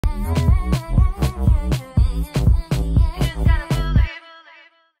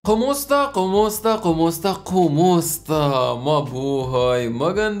Kumusta? Mabuhay,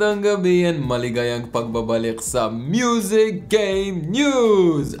 magandang gabi and maligayang pagbabalik sa Music Game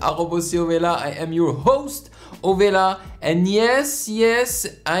News! Ako po si Ovela, I am your host, Ovela, and yes,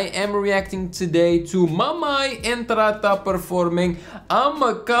 I am reacting today to Maymay Entrata performing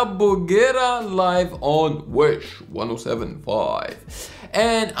Amakabogera live on Wish 107.5.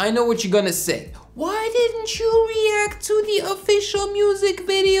 And I know what you're gonna say. Why didn't you react to the official music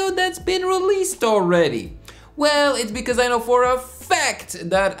video that's been released already? Well, it's because I know for a fact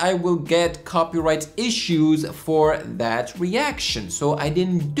that I will get copyright issues for that reaction. So I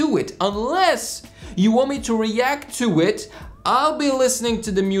didn't do it. Unless you want me to react to it, I'll be listening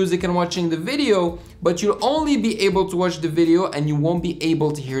to the music and watching the video, but you'll only be able to watch the video and you won't be able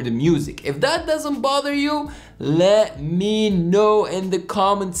to hear the music. If that doesn't bother you, let me know in the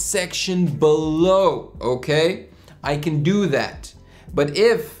comment section below, okay? I can do that. But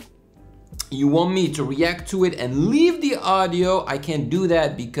if you want me to react to it and leave the audio, I can't do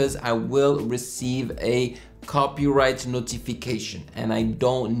that because I will receive a copyright notification and I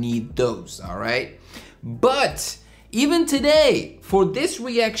don't need those, all right? But even today, for this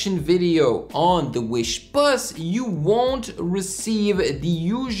reaction video on the Wish Bus, you won't receive the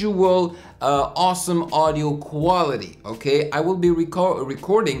usual awesome audio quality, okay? I will be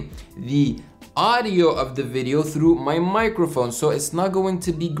recording the audio of the video through my microphone, so it's not going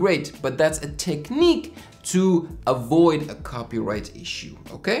to be great, but that's a technique to avoid a copyright issue,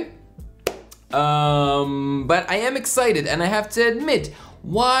 okay? But I am excited, and I have to admit,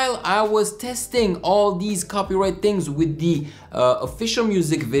 while I was testing all these copyright things with the official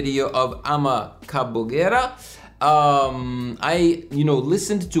music video of Amakabogera, I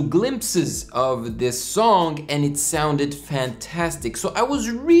listened to glimpses of this song and it sounded fantastic. So I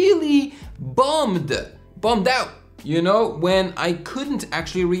was really bummed out, when I couldn't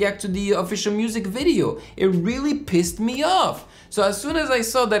actually react to the official music video. It really pissed me off. So as soon as I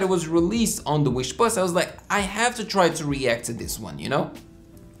saw that it was released on the Wish Bus, I was like, I have to try to react to this one,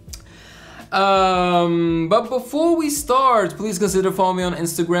 But before we start, please consider following me on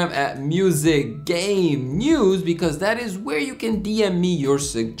Instagram at Music Game News, because that is where you can DM me your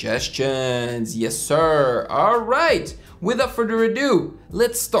suggestions. Yes, sir. All right. Without further ado,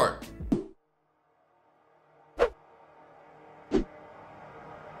 let's start.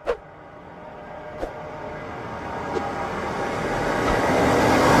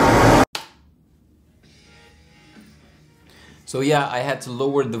 So yeah, I had to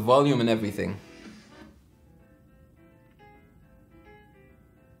lower the volume and everything.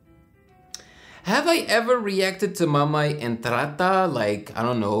 Have I ever reacted to Maymay Entrata, like, I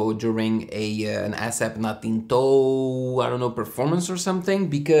don't know, during an ASAP Natinto, I don't know, performance or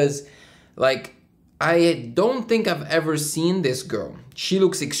something? Because, like, I don't think I've ever seen this girl. She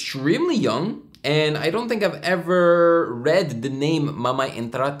looks extremely young. And I don't think I've ever read the name Maymay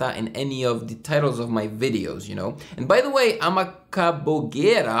Entrata in any of the titles of my videos, And by the way,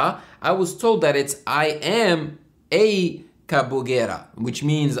 Amakabogera, I was told that it's I am a Kabogera, which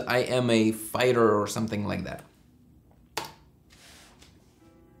means I am a fighter or something like that.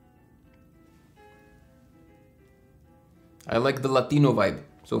 I like the Latino vibe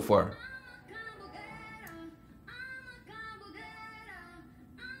so far.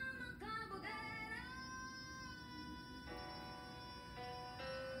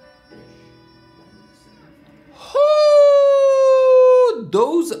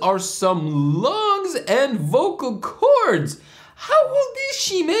 Those are some lungs and vocal cords. How old is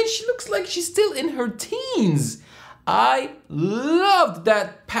she, man? She looks like she's still in her teens. I loved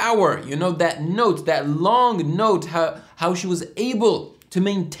that power, that note, that long note, how she was able to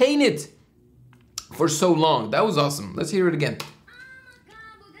maintain it for so long. That was awesome. Let's hear it again.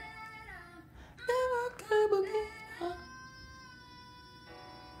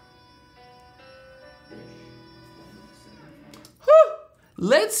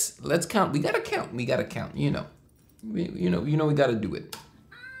 Let's count. We gotta count. We gotta count. We gotta do it.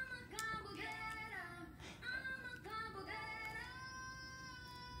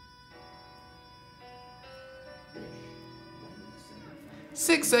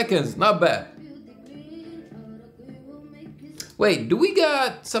 Six seconds, not bad. Wait, do we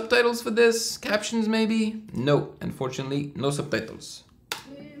got subtitles for this? Captions maybe? No, unfortunately, no subtitles.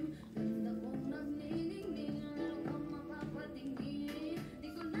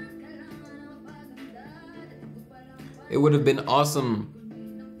 It would have been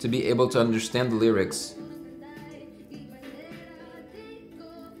awesome to be able to understand the lyrics.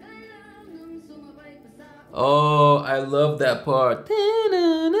 Oh, I love that part.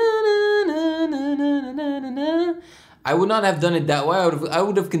 I would not have done it that way. I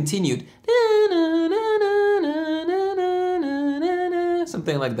would have continued.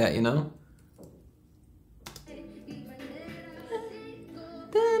 Something like that, you know?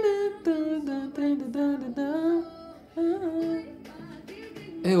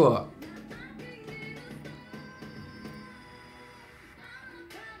 Ewa.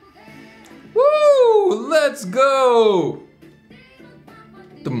 Woo! Let's go!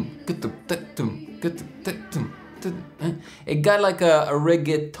 It got like a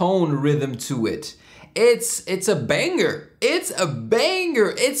reggaeton rhythm to it. It's a banger. It's a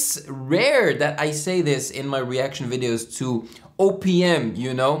banger. It's rare that I say this in my reaction videos to OPM,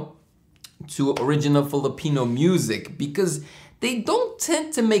 you know, to original Filipino music, because they don't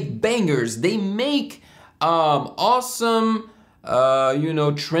tend to make bangers. They make awesome, you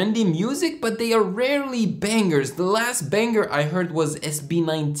know, trendy music, but they are rarely bangers. The last banger I heard was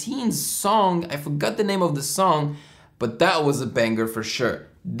SB19's song. I forgot the name of the song, but that was a banger for sure.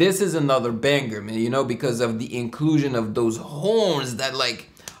 This is another banger, man, you know, because of the inclusion of those horns that like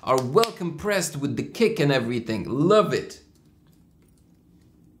are well compressed with the kick and everything. Love it.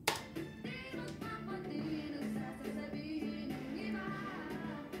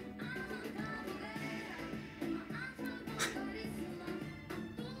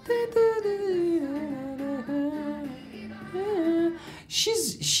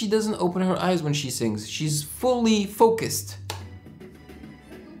 She doesn't open her eyes when she sings. She's fully focused.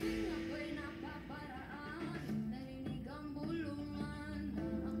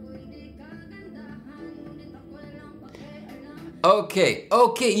 Okay,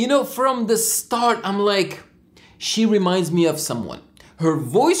 you know, from the start, I'm like, she reminds me of someone. Her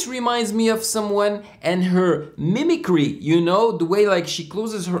voice reminds me of someone, and her mimicry, you know, the way like she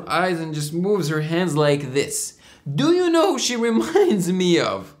closes her eyes and just moves her hands like this. Do you know who she reminds me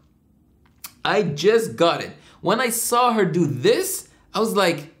of? I just got it. When I saw her do this, I was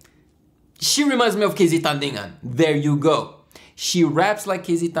like, she reminds me of KZ Tandingan. There you go. She raps like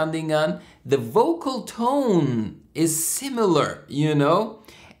KZ Tandingan. The vocal tone is similar, you know?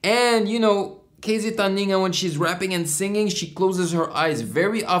 And, you know, KZ Tandingan, when she's rapping and singing, she closes her eyes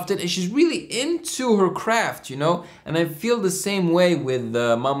very often, and she's really into her craft, you know? And I feel the same way with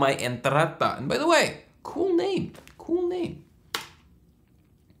Maymay Entrata. And by the way, cool name, cool name.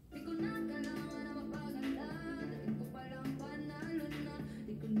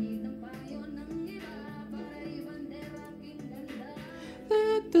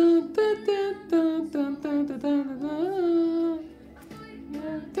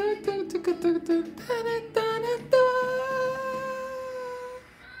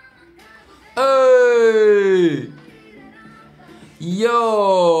 Hey!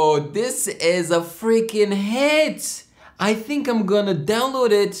 Yo, this is a freaking hit! I think I'm gonna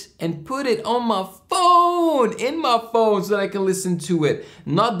download it and put it on my phone, so that I can listen to it.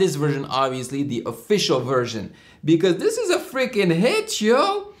 Not this version, obviously, the official version, because this is a freaking hit,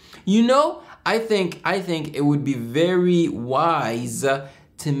 yo! You know, I think it would be very wise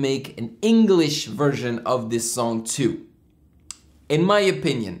to make an English version of this song too. In my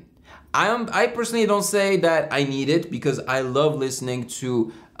opinion. I personally don't say that I need it, because I love listening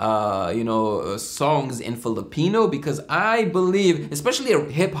to you know, songs in Filipino, because I believe, especially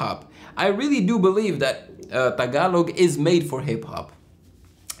hip hop, I really do believe that Tagalog is made for hip hop.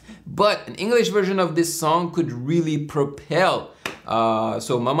 But an English version of this song could really propel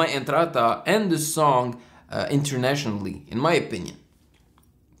so Maymay Entrata and the song internationally, in my opinion.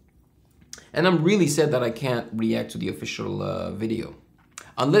 And I'm really sad that I can't react to the official video.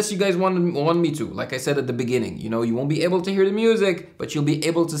 Unless you guys want me to, like I said at the beginning, you know, you won't be able to hear the music, but you'll be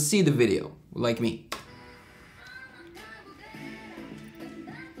able to see the video, like me.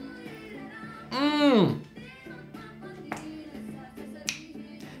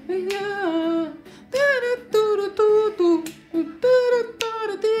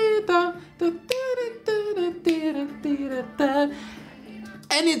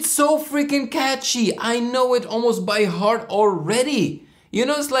 And it's so freaking catchy. I know it almost by heart already. You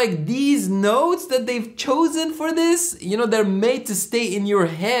know, it's like these notes that they've chosen for this, you know, they're made to stay in your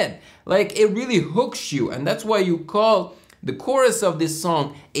head. Like, it really hooks you, and that's why you call the chorus of this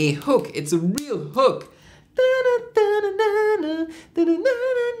song a hook. It's a real hook.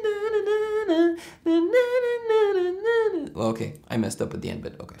 Okay, I messed up at the end,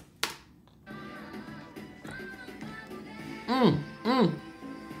 but okay.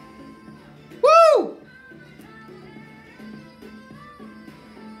 Woo!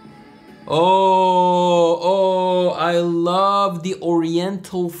 Oh, I love the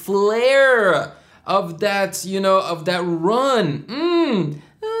oriental flair of that, you know, of that run.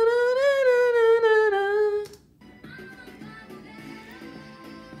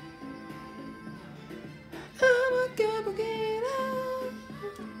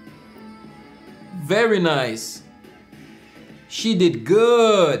 very nice. She did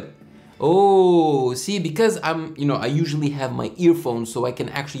good. Oh, see, because I usually have my earphones so I can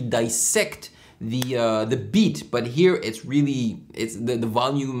actually dissect the beat, but here the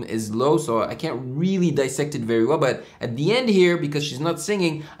volume is low, so I can't really dissect it very well. But at the end here, because she's not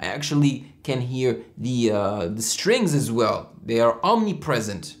singing, I actually can hear the strings as well. They are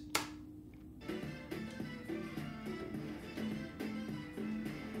omnipresent.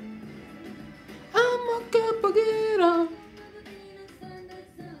 Amakabogera.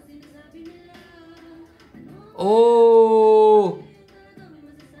 Oh,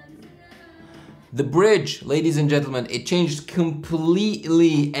 the bridge, ladies and gentlemen, it changed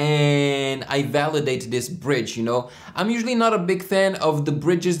completely, and I validate this bridge, you know. I'm usually not a big fan of the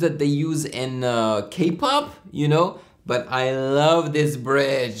bridges that they use in K-pop, you know, but I love this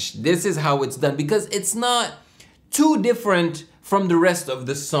bridge. This is how it's done because it's not too different from the rest of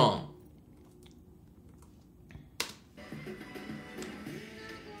the song.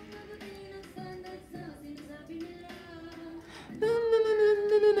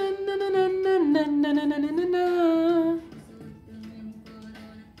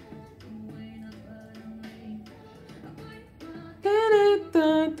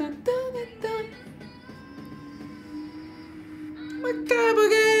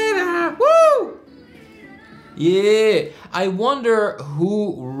 Amakabogera! Woo! Yeah, I wonder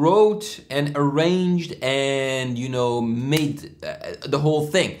who wrote and arranged and, you know, made the whole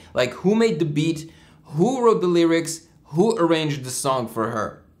thing. Like, who made the beat, who wrote the lyrics, who arranged the song for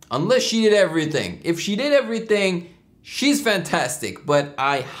her. Unless she did everything. If she did everything, she's fantastic, but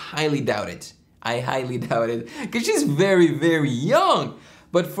I highly doubt it. I highly doubt it, because she's very, very young.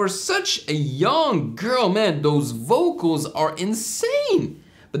 But for such a young girl, man, those vocals are insane.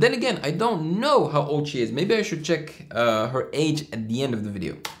 But then again, I don't know how old she is. Maybe I should check her age at the end of the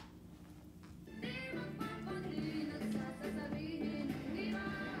video.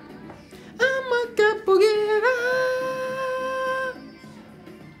 Amakabogera.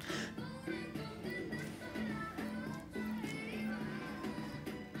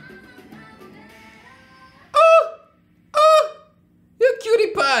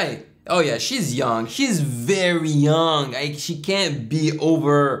 Cutie pie. Oh yeah, she's young. She's very young. She can't be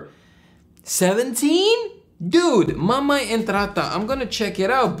over 17? Dude, Maymay Entrata. I'm gonna check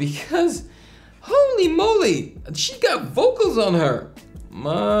it out because holy moly, she got vocals on her.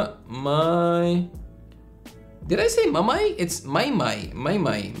 Did I say Maymay? It's Maymay.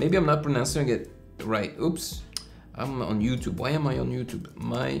 Maymay. Maybe I'm not pronouncing it right. Oops. I'm on YouTube. Why am I on YouTube?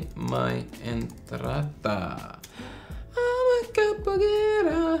 Maymay Entrata.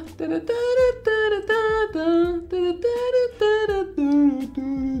 Amakabogera.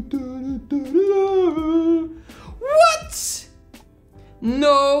 What?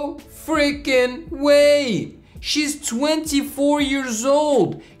 No freaking way. She's 24 years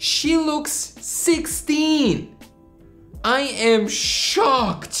old. She looks 16. I am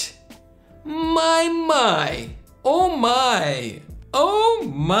shocked. My. Oh my. Oh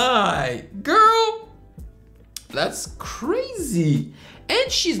my. Girl, that's crazy.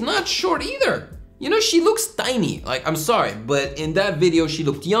 And she's not short either. You know, she looks tiny. Like, I'm sorry, but in that video, she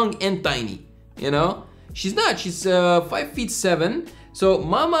looked young and tiny. You know? She's not. She's 5'7". So,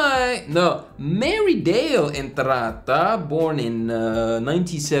 Maymay Entrata, born in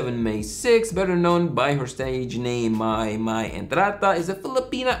 97 May 6, better known by her stage name Maymay Entrata, is a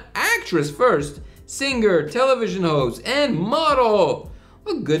Filipina actress first, singer, television host, and model.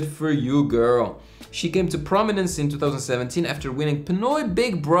 Well, good for you, girl. She came to prominence in 2017 after winning Pinoy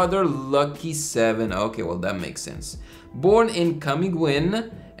Big Brother Lucky 7. Okay, well, that makes sense. Born in Camiguin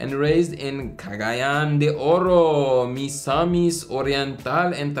and raised in Cagayan de Oro, Misamis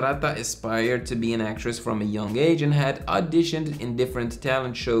Oriental, Entrata aspired to be an actress from a young age and had auditioned in different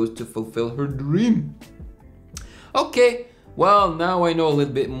talent shows to fulfill her dream. Okay, well, now I know a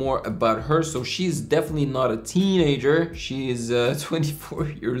little bit more about her. So she's definitely not a teenager. She is 24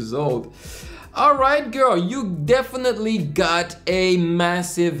 years old. All right, girl, you definitely got a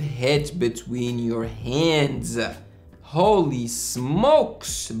massive hit between your hands. Holy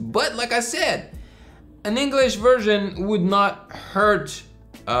smokes. But like I said, an English version would not hurt,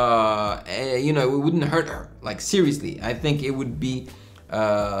 you know, it wouldn't hurt her, like seriously. I think it would be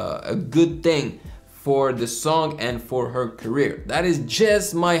a good thing for the song and for her career. That is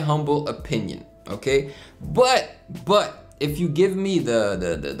just my humble opinion, okay? But if you give me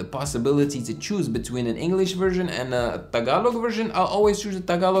the possibility to choose between an English version and a Tagalog version, I'll always choose the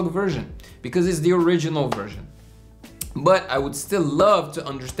Tagalog version because it's the original version. But I would still love to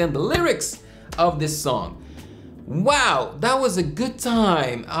understand the lyrics of this song. Wow, that was a good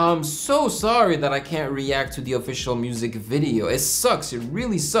time. I'm so sorry that I can't react to the official music video. It sucks, it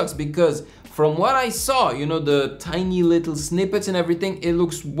really sucks, because from what I saw, you know, the tiny little snippets and everything, it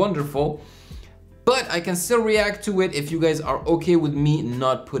looks wonderful. But I can still react to it if you guys are okay with me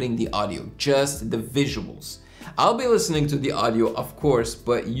not putting the audio, just the visuals. I'll be listening to the audio, of course,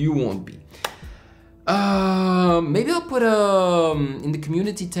 but you won't be. Maybe I'll put in the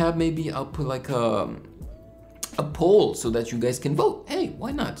community tab, maybe I'll put like a poll so that you guys can vote. Hey,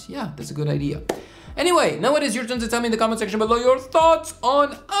 why not? Yeah, that's a good idea. Anyway, now it is your turn to tell me in the comment section below your thoughts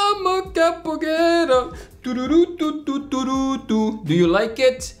on Amakabogera. Do you like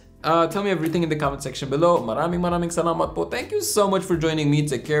it? Tell me everything in the comment section below. Maraming salamat po. Thank you so much for joining me.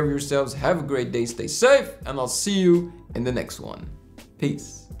 Take care of yourselves. Have a great day. Stay safe. And I'll see you in the next one.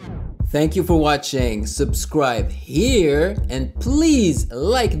 Peace. Thank you for watching. Subscribe here and please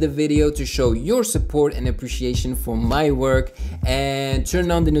like the video to show your support and appreciation for my work, and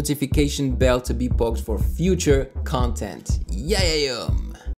turn on the notification bell to be poked for future content. Yeah.